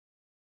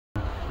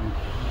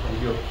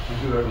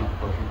Thank you very much,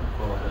 Prof,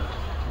 for the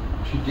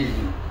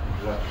detailed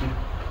introduction.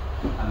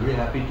 I'm very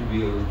happy to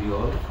be here with you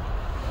all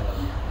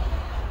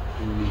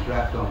to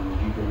interact on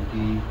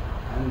G20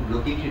 and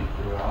locate it in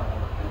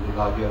the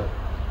larger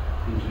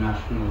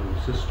international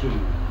system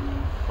and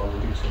the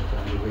politics that's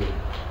underway.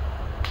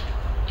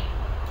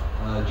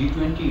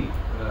 G20,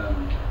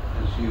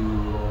 as you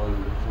all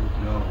would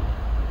know,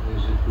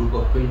 is a group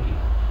of 20.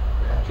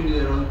 Actually,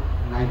 there are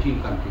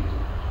 19 countries.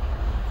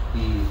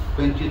 The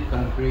 20th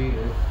country,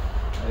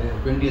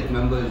 20th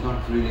member is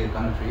not really a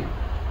country,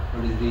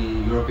 but is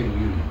the European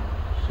Union.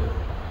 So,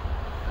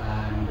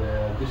 and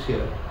this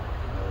year,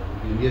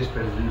 with India's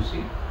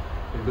presidency,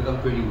 it become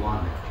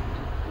 21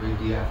 actually, with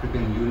the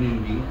African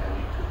Union being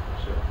added to it.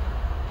 So,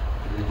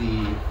 with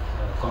the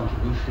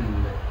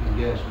contribution that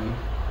India has made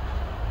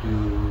to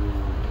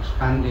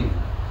expanding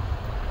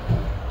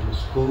the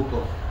scope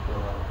of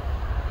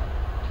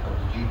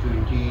the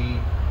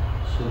G20,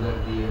 so that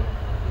the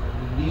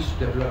least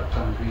developed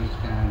countries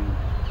can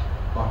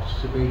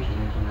participate in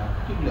it, and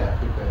particularly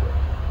Africa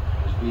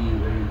as being a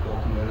very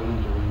important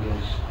element of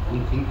India's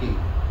own thinking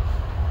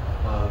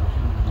about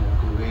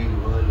the way the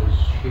world has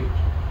shaped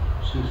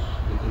since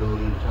the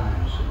colonial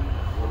times and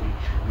what it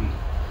should be.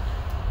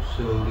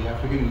 So the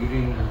African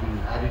Union has been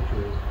added to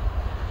it,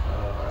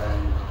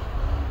 and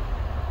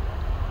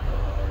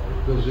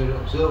it was an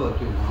observer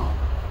till now,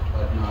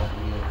 but not a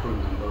full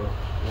member of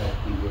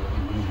the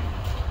European Union.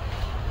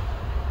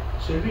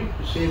 So let me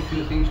say a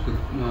few things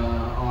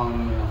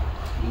on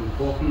the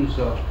importance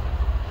of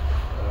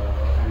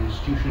an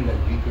institution like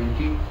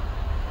G20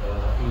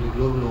 in the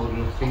global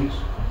order of things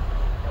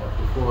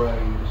before I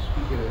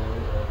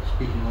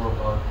speak more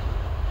about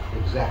the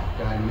exact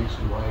dynamics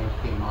and why it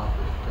came up,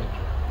 etc.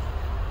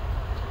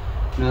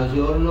 Now, as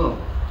you all know,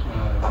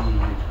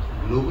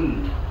 the global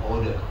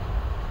order,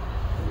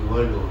 the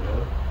world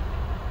order,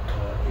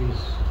 is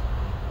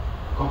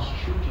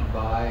constituted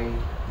by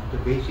the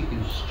basic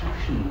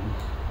institution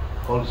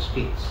called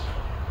states.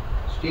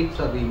 States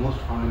are the most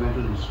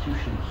fundamental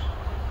institutions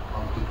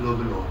of the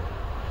global order.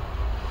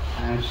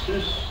 And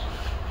since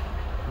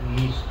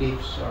these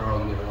states are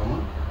on their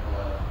own,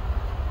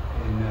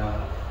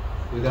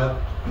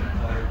 without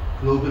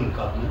global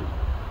government,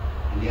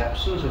 in the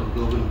absence of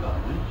global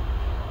government,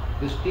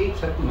 the states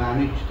have to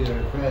manage their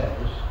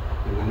affairs,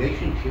 their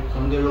relationships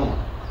on their own.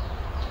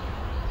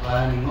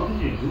 And in order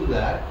to do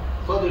that,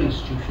 further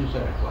institutions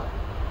are required.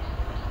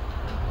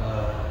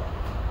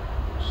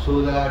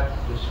 So that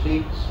the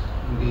states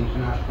in the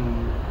international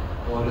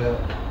order,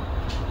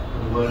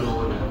 the world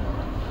order,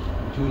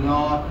 do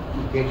not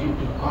get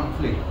into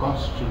conflict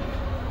constantly.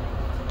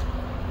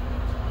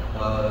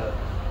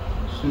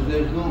 Since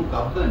there is no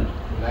government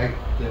like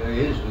there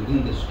is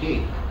within the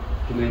state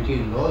to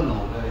maintain law and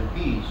order and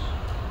peace,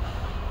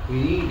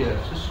 we need a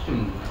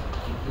system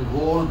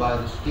evolved by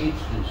the states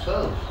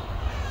themselves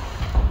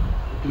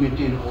to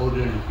maintain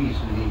order and peace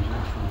in the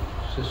international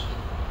system.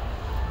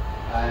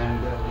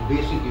 And the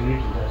basic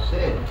unit, as I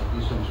said, of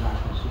this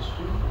international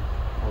system,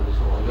 or this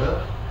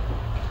order,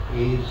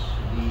 is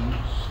the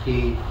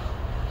state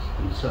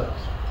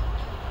themselves.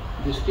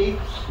 The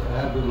states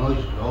have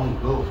emerged long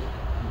ago,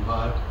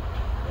 but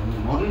in the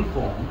modern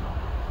form,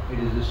 it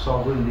is the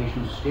sovereign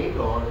nation state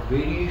or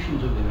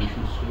variations of the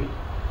nation state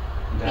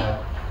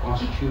that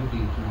constitute the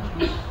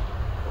international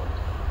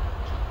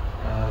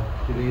order.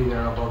 Today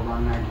there are about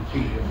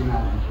 193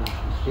 recognized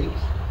international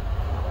states,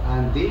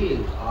 and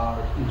they are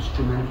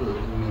instrumental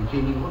in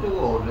maintaining whatever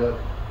order,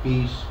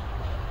 peace,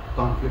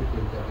 conflict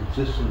that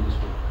exists in this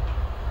world.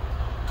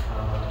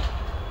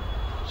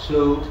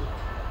 So,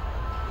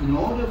 in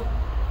order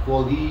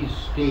for these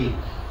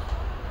states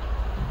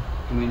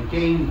to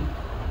maintain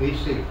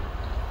basic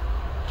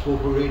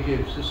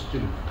cooperative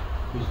system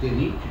which they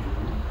need to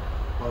do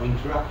for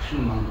interaction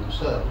among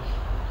themselves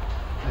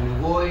and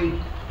avoid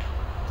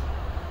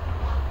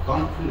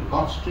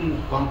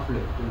constant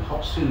conflict in a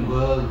Hobbesian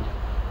world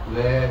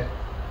where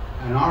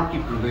anarchy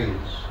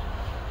prevails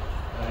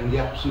in the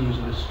absence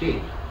of a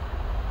state,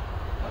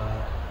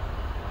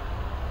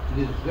 it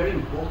is very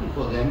important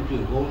for them to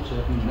evolve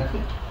certain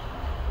methods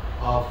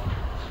of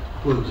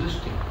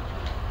coexisting.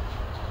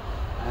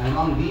 And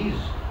among these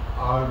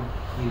are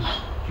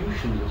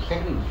institutions, the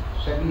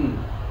second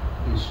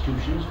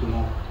institutions, the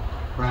more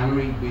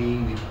primary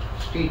being the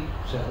state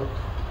itself,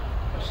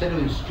 a set of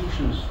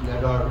institutions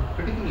that are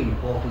particularly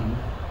important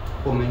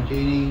for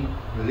maintaining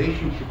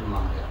relationship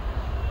among them.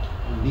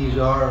 And these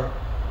are,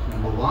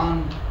 number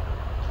one,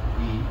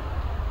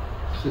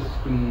 the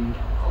system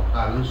of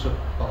balance of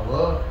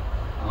power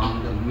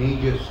among the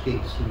major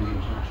states in the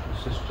international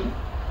system,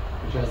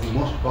 which are the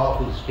most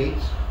powerful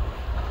states.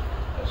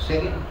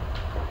 Second,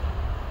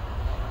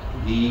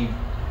 the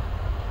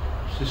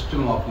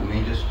system of the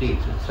major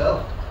states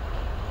itself,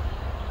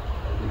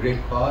 the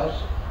great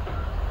powers.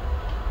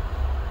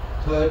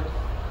 Third,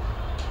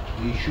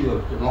 the issue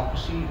of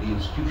democracy, the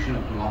institution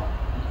of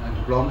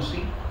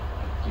diplomacy,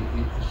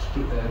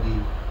 the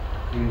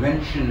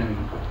invention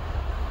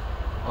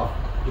of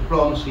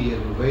diplomacy as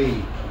a way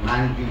of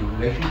managing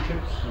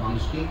relationships among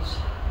states,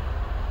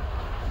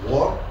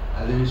 war,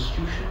 as an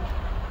institution,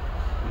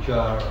 which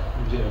are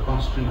a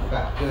constant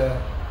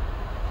factor,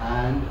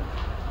 and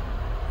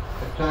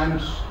at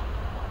times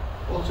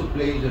also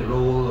plays a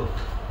role of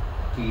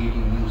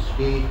creating new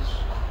states,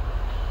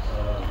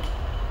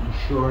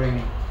 ensuring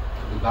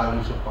that the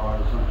balance of power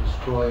is not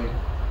destroyed,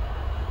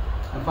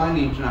 and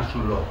finally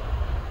international law.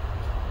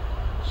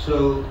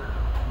 So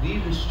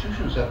these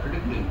institutions are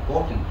critically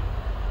important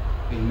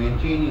in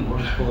maintaining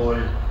what is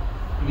called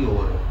the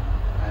order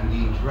and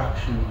the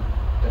interaction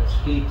that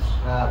states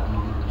have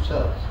among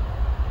themselves.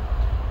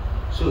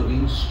 So the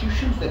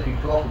institutions that we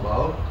talk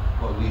about,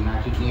 or the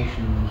United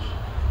Nations,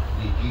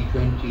 the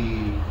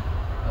G20,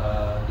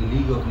 the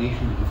League of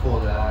Nations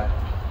before that,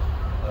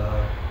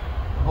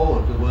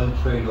 the World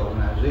Trade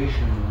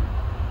Organization,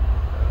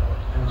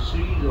 and a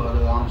series of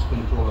other arms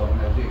control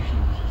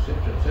organizations,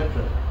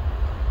 etc.,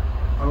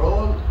 are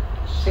all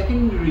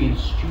secondary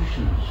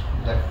institutions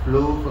that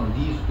flow from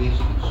these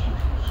basic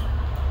institutions.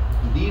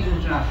 These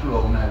international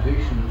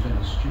organizations and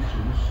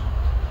institutions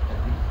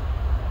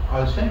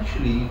are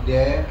essentially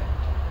there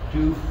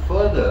to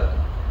further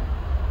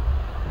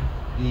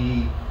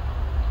the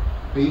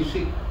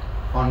basic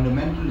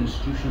fundamental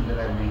institutions that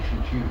I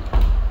mentioned to you,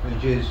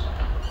 which is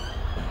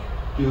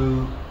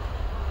to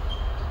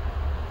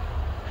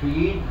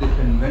create the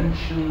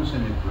conventions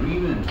and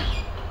agreements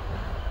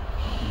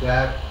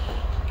that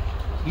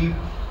keep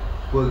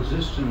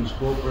coexistence,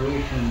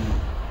 cooperation,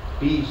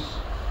 peace,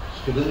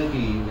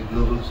 stability in the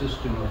global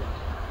system of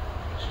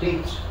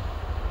states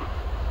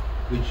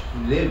which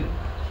live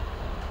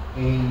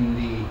in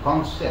the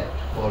concept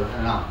called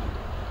anarchy.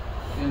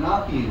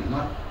 Anarchy is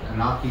not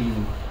anarchy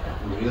in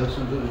the real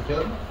sense of the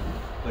term,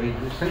 but it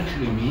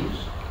essentially means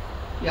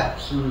the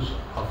absence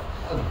of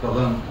a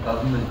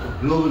government, a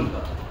global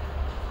government.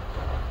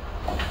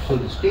 So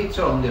the states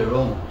are on their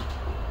own,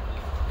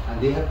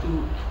 and they have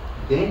to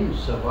then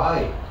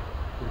survive,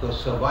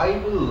 because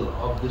survival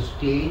of the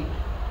state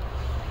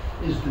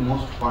is the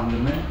most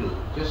fundamental,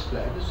 just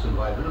like the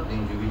survival of the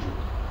individual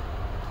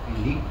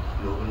in the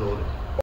global order.